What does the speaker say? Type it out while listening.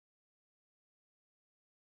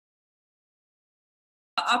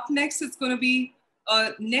Up next, it's going to be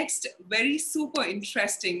a next very super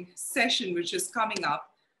interesting session, which is coming up.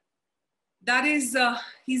 That is,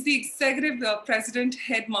 he's the executive president,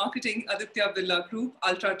 head marketing, Aditya Birla Group,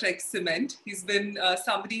 Ultratech Cement. He's been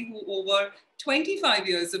somebody who over 25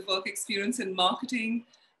 years of work experience in marketing,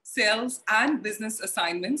 sales, and business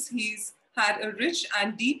assignments. He's had a rich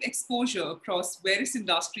and deep exposure across various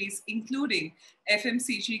industries, including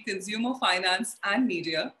FMCG, consumer finance, and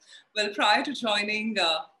media. Well, prior to joining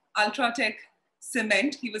Ultratech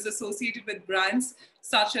Cement, he was associated with brands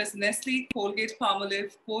such as Nestle, Colgate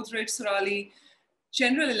Palmolive, Godrej Surali,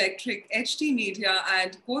 General Electric, HT Media,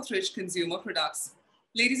 and Godrej Consumer Products.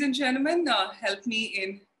 Ladies and gentlemen, help me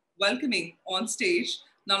in welcoming on stage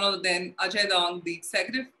none other than Ajay, the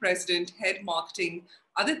Executive President, Head Marketing,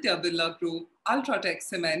 Aditya Birla Group, Ultratech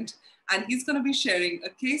Cement, and he's going to be sharing a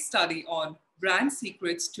case study on brand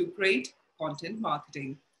secrets to great content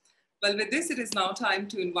marketing. Well, with this, it is now time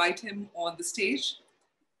to invite him on the stage.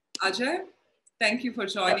 Ajay, thank you for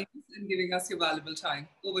joining us and giving us your valuable time.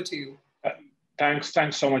 Over to you. Thanks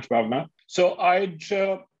so much, Bhavna. So I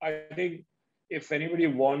think if anybody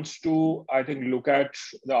wants to, I think look at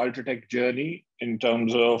the Ultratech journey in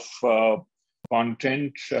terms of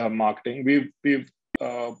content marketing. We've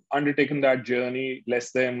undertaken that journey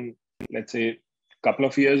less than, let's say, a couple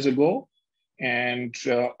of years ago. And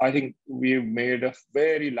I think we've made a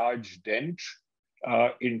very large dent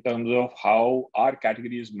in terms of how our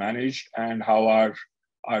category is managed and how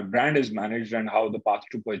our brand is managed and how the path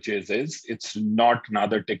to purchase is. It's not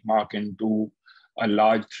another tick mark into a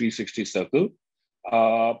large 360 circle.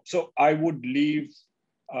 So I would leave,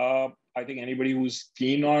 I think anybody who's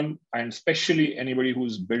keen on, and especially anybody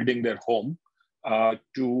who's building their home,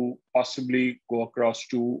 to possibly go across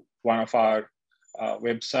to one of our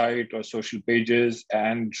website or social pages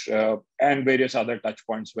and various other touch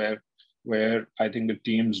points where I think the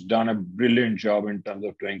team's done a brilliant job in terms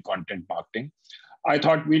of doing content marketing. I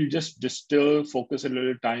thought we'll just focus a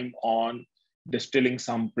little time on distilling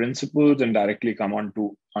some principles and directly come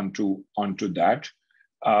onto that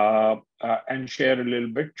and share a little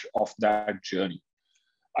bit of that journey.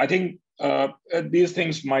 I think these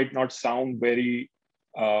things might not sound very,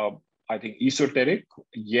 I think, esoteric,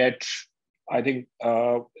 yet I think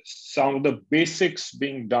some of the basics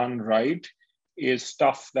being done right is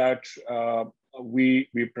stuff that we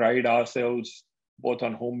pride ourselves both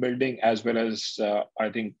on home building as well as, I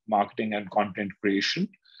think, marketing and content creation.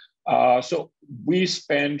 So we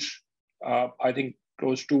spend, I think,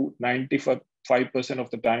 close to 95% of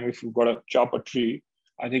the time, if you've got to chop a tree,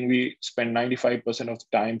 I think we spend 95% of the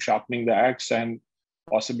time sharpening the axe and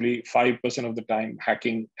possibly 5% of the time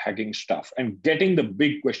hacking stuff and getting the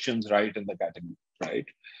big questions right in the category, right?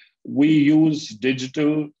 We use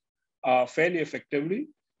digital fairly effectively,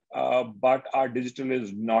 but our digital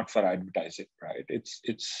is not for advertising, right? It's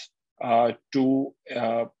to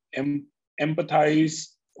empathize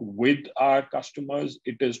with our customers.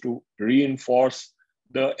 It is to reinforce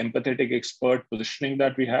the empathetic expert positioning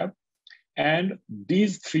that we have. And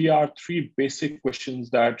these three are three basic questions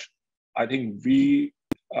that I think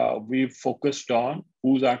we've focused on.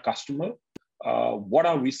 Who's our customer? What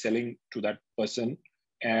are we selling to that person?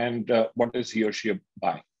 And what is he or she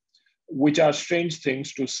buying? Which are strange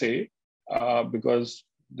things to say because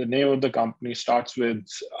the name of the company starts with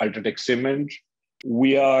Ultratech Cement.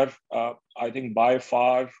 We are, I think, by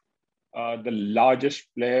far the largest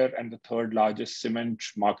player and the third largest cement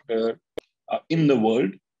marketer in the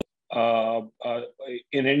world.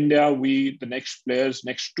 In India, the next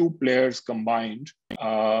two players combined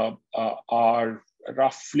are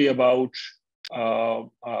roughly about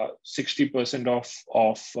 60%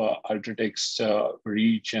 of Ultratech's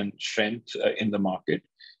reach and strength in the market.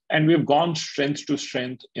 And we've gone strength to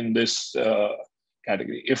strength in this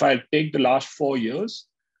category. If I take the last 4 years,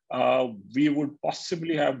 we would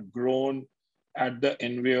possibly have grown at the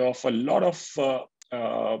envy of a lot of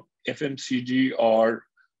FMCG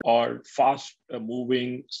or fast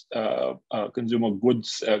moving consumer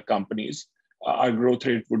goods companies. Our growth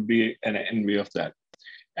rate would be an envy of that.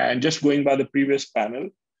 And just going by the previous panel,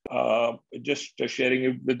 just sharing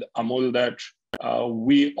it with Amol that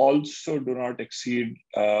we also do not exceed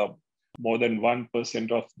more than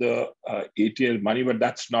 1% of the ATL money, but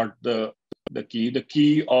that's not the key. The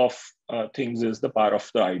key of things is the power of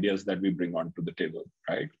the ideas that we bring onto the table,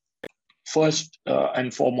 right? First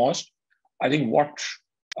and foremost, I think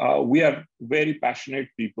we are very passionate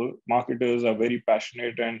people. Marketers are very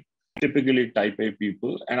passionate and typically type A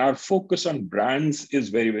people. And our focus on brands is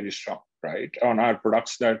very, very strong, right? On our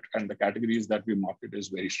products and the categories that we market is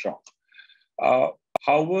very strong.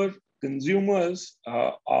 However, consumers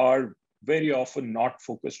are very often not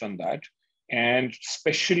focused on that. And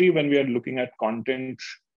especially when we are looking at content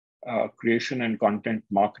creation and content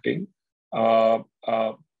marketing, uh,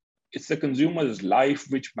 uh, it's the consumer's life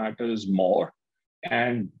which matters more.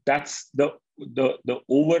 And that's the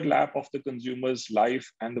overlap of the consumer's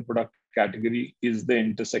life and the product category is the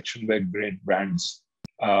intersection where great brands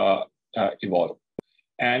evolve.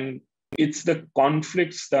 And it's the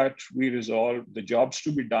conflicts that we resolve, the jobs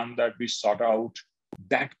to be done that we sort out,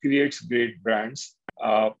 that creates great brands,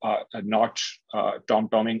 not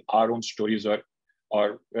tom-tomming our own stories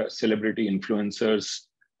or celebrity influencers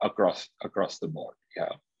across the board.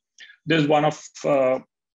 Yeah, there's one of uh,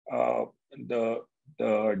 the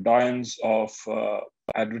doyens of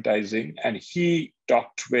advertising, and he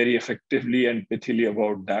talked very effectively and pithily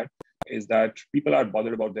about that. Is that people are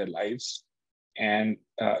bothered about their lives, and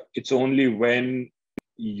it's only when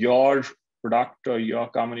your product or your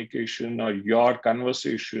communication or your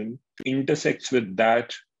conversation intersects with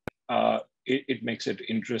that, it makes it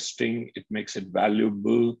interesting, it makes it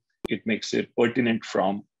valuable, it makes it pertinent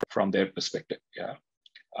from their perspective. Yeah.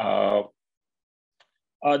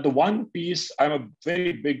 The one piece, I'm a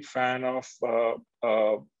very big fan of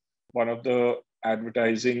one of the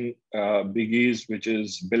advertising biggies, which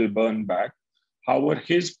is Bill Bernbach. However,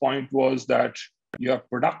 his point was that your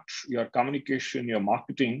product, your communication, your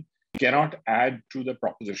marketing cannot add to the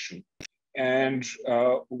proposition. And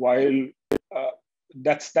while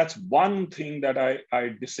that's one thing that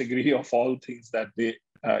I disagree of all things that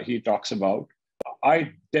he talks about,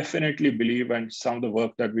 I definitely believe, and some of the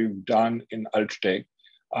work that we've done in Ultratech,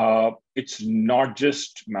 it's not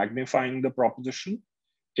just magnifying the proposition,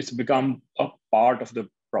 it's become a part of the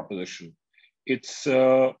proposition. It's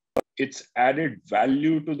added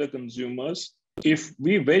value to the consumers. If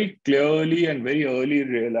we very clearly and very early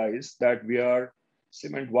realize that we are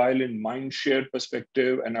cement, while in mindshare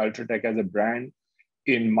perspective and Ultratech as a brand,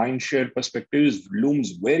 in mindshare perspective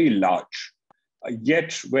looms very large.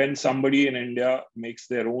 Yet when somebody in India makes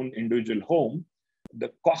their own individual home,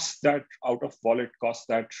 the cost that out of wallet cost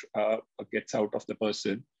that gets out of the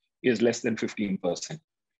person is less than 15%.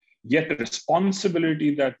 Yet the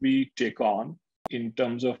responsibility that we take on in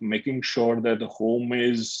terms of making sure that the home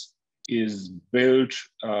is built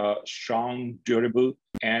strong, durable,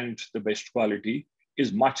 and the best quality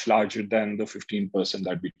is much larger than the 15%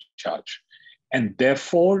 that we charge. And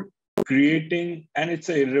therefore, creating, and it's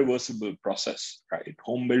an irreversible process, right?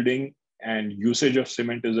 Home building and usage of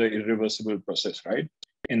cement is an irreversible process, right?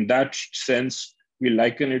 In that sense, we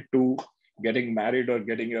liken it to getting married or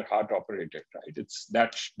getting your heart operated, right? It's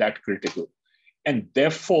that critical. And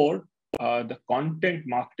therefore, the content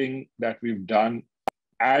marketing that we've done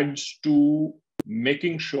adds to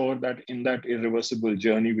making sure that in that irreversible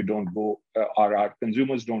journey, we don't go, our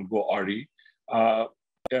consumers don't go RE,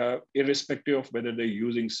 irrespective of whether they're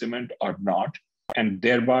using cement or not. And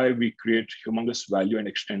thereby we create humongous value and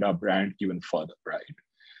extend our brand even further,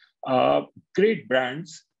 right? Great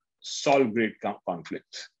brands solve great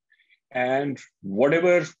conflicts. And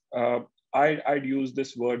whatever, I'd use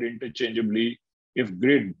this word interchangeably, if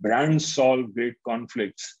great brands solve great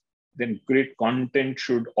conflicts, then great content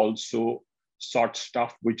should also sort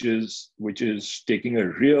stuff which is taking a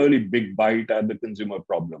really big bite at the consumer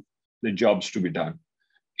problem, the jobs to be done.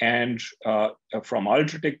 And from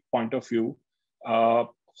Ultratech point of view,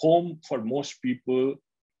 home for most people,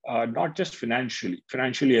 not just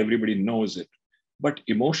financially everybody knows it, but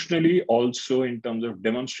emotionally also in terms of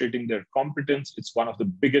demonstrating their competence, it's one of the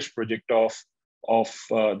biggest project of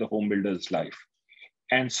the home builder's life.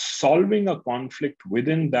 And solving a conflict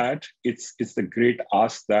within that, it's the great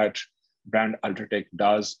ask that brand Ultratech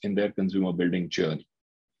does in their consumer building journey.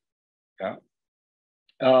 Yeah.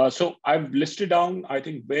 So I've listed down, I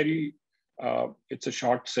think it's a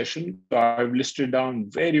short session. So I've listed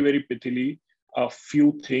down very, very pithily a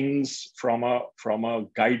few things from a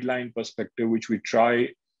guideline perspective, which we try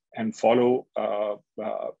and follow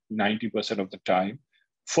 90% of the time.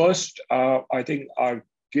 First, I think our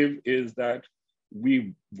give is that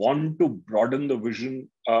we want to broaden the vision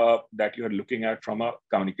that you're looking at from a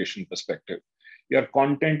communication perspective. Your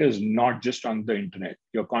content is not just on the internet.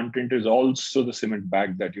 Your content is also the cement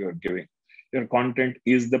bag that you're giving. Your content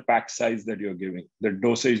is the pack size that you're giving, the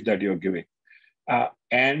dosage that you're giving.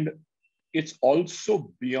 And it's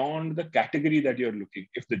also beyond the category that you're looking.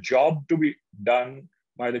 If the job to be done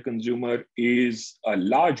by the consumer is a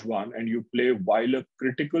large one and you play while a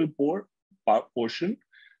critical portion,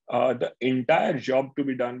 the entire job to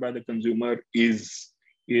be done by the consumer is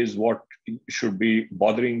what should be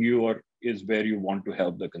bothering you or is where you want to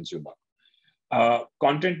help the consumer.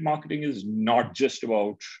 Content marketing is not just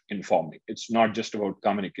about informing. It's not just about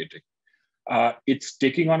communicating. It's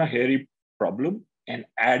taking on a hairy problem and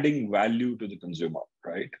adding value to the consumer,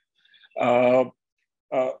 right?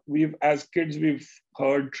 As kids, we've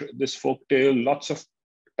heard this folk tale lots of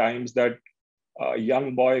times that a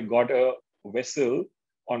young boy got a vessel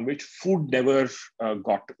on which food never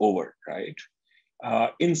got over, right?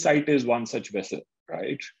 Insight is one such vessel,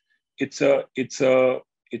 right? It's a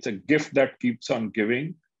gift that keeps on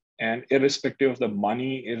giving, and irrespective of the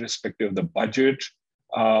money, irrespective of the budget,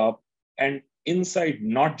 and insight,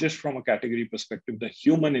 not just from a category perspective, the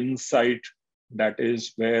human insight, that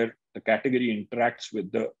is where the category interacts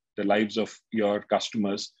with the lives of your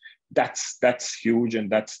customers. That's huge, and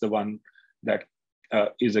that's the one that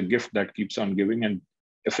is a gift that keeps on giving. And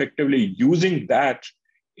effectively using that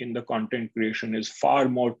in the content creation is far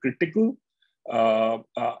more critical.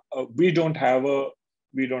 We don't have a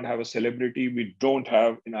celebrity. We don't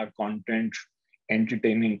have in our content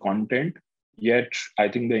entertaining content. Yet, I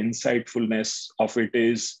think the insightfulness of it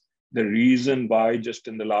is the reason why just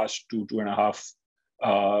in the last 2.5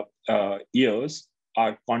 years,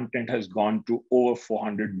 our content has gone to over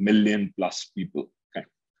 400 million plus people. Okay.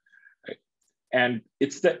 Right. And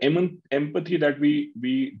it's the empathy that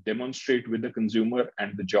we demonstrate with the consumer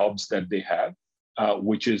and the jobs that they have,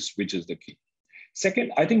 which is the key.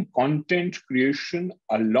 Second, I think content creation,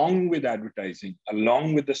 along with advertising,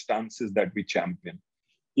 along with the stances that we champion,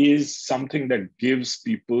 is something that gives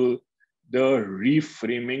people the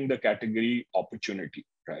reframing the category opportunity,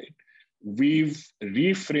 right? We've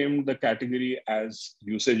reframed the category as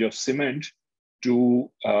usage of cement to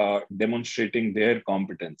demonstrating their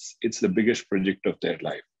competence. It's the biggest project of their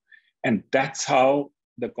life. And that's how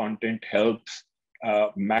the content helps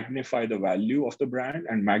magnify the value of the brand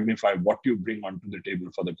and magnify what you bring onto the table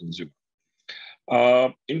for the consumer.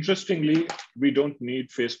 Interestingly, we don't need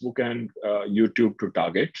Facebook and YouTube to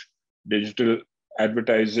target. Digital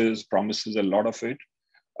advertisers promises a lot of it.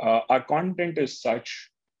 Our content is such,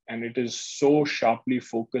 and it is so sharply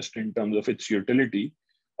focused in terms of its utility.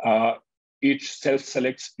 It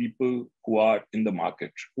self-selects people who are in the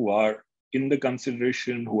market, who are in the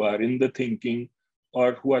consideration, who are in the thinking,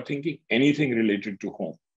 or who are thinking anything related to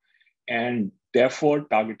home. And therefore,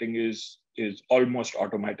 targeting is almost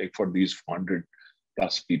automatic for these 400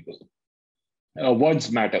 plus people.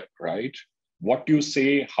 Words matter, right? What you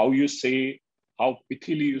say, how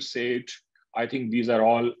pithily you say it. I think these are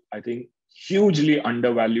all, hugely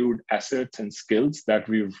undervalued assets and skills that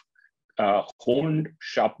we've honed,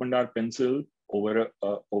 sharpened our pencil over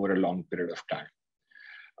a long period of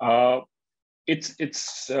time.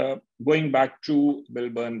 It's going back to Bill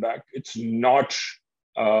Bernbach. It's not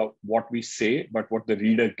what we say, but what the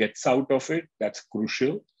reader gets out of it. That's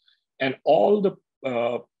crucial. And all the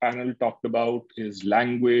panel talked about is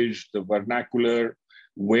language, the vernacular,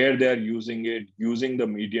 where they're using it, using the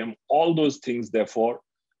medium. All those things, therefore,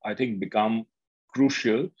 I think become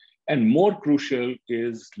crucial. And more crucial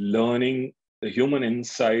is learning the human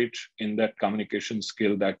insight in that communication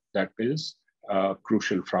skill that is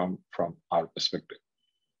crucial from our perspective.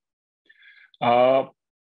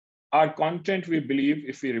 Our content, we believe,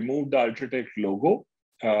 if we remove the Ultratech logo,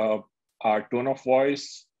 our tone of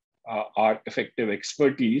voice, our effective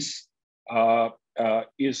expertise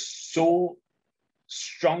is so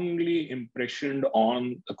strongly impressioned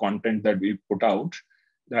on the content that we put out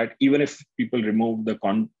that even if people remove the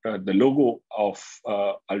logo of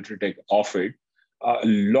Ultratech off it, a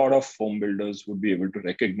lot of home builders would be able to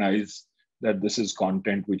recognize that this is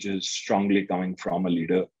content which is strongly coming from a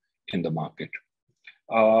leader in the market.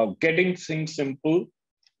 Getting things simple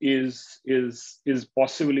is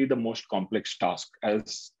possibly the most complex task.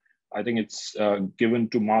 As I think it's given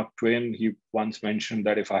to Mark Twain, he once mentioned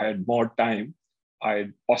that if I had more time,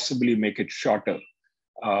 I'd possibly make it shorter.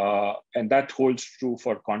 And that holds true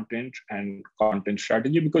for content and content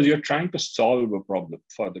strategy, because you're trying to solve a problem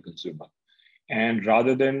for the consumer. And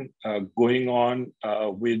rather than going on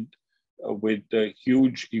with the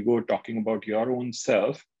huge ego talking about your own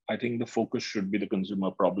self, I think the focus should be the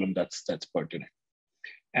consumer problem that's pertinent.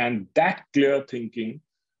 And that clear thinking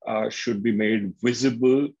should be made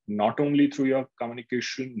visible, not only through your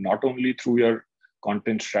communication, not only through your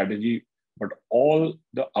content strategy, but all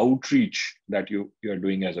the outreach that you're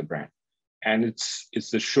doing as a brand. And it's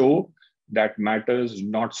the show that matters,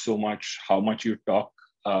 not so much how much you talk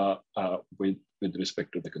with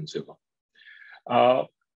respect to the consumer.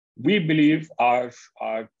 We believe our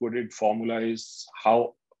coded formula is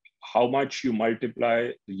how much you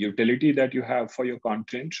multiply the utility that you have for your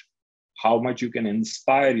content, how much you can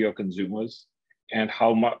inspire your consumers, and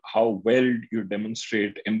how well you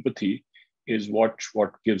demonstrate empathy is what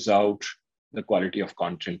gives out the quality of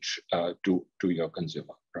content to your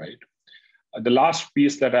consumer, right? The last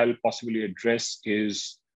piece that I'll possibly address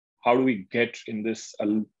is how do we get in this?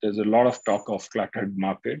 There's a lot of talk of cluttered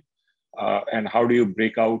market, and how do you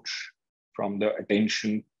break out from the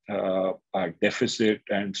attention deficit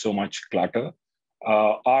and so much clutter?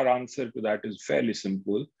 Our answer to that is fairly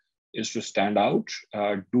simple: is to stand out,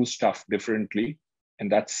 do stuff differently,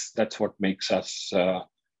 and that's what makes us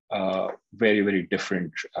very, very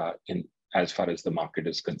different in as far as the market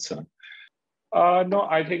is concerned. No,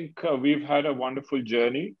 I think we've had a wonderful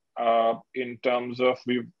journey in terms of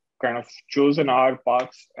we've kind of chosen our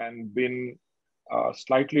paths and been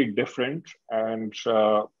slightly different. And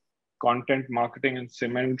content marketing and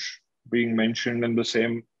cement being mentioned in the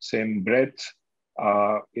same breath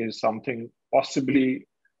is something possibly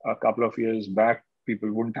a couple of years back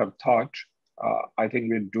people wouldn't have thought. I think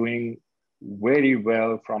we're doing very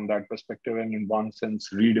well from that perspective, and in one sense,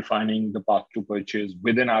 redefining the path to purchase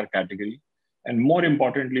within our category. And more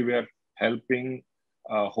importantly, we are helping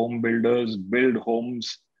home builders build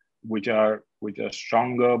homes which are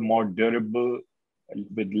stronger, more durable,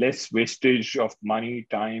 with less wastage of money,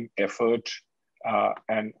 time, effort.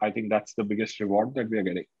 And I think that's the biggest reward that we are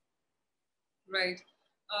getting. Right.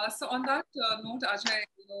 So on that note, Ajay,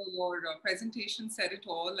 your presentation said it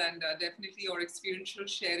all, and definitely your experiential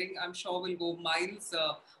sharing, I'm sure, will go miles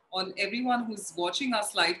on everyone who's watching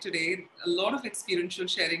us live today. A lot of experiential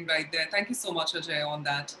sharing right there. Thank you so much, Ajay, on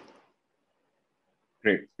that.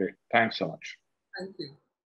 Great. Thanks so much. Thank you.